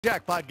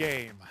Jackpot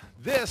game.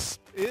 This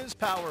is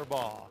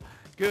Powerball.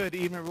 Good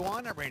evening,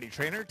 everyone. I'm Randy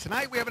Trainer.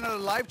 Tonight we have another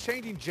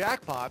life-changing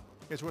jackpot.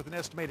 It's worth an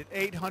estimated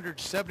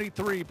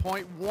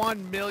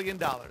 $873.1 million.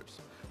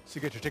 So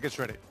get your tickets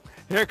ready.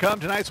 Here come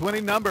tonight's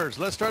winning numbers.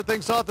 Let's start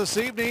things off this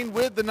evening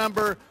with the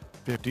number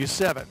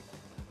 57.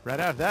 Right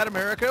after that,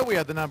 America, we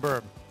have the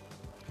number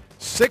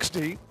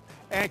 60.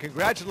 And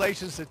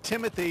congratulations to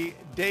Timothy,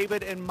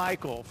 David, and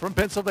Michael from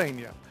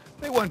Pennsylvania.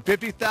 They won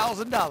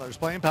 $50,000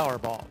 playing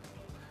Powerball.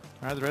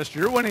 All right, the rest of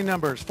your winning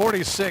numbers,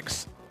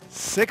 46,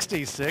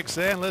 66,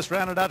 and let's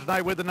round it out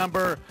tonight with the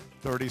number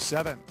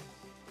 37.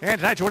 And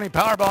tonight's your winning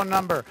Powerball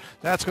number,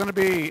 that's going to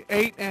be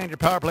 8, and your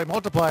Power Play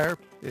multiplier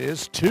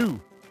is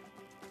 2.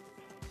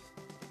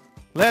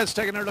 Let's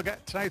take another look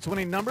at tonight's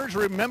winning numbers.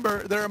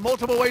 Remember, there are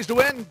multiple ways to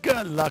win.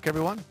 Good luck,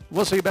 everyone.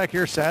 We'll see you back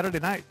here Saturday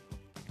night.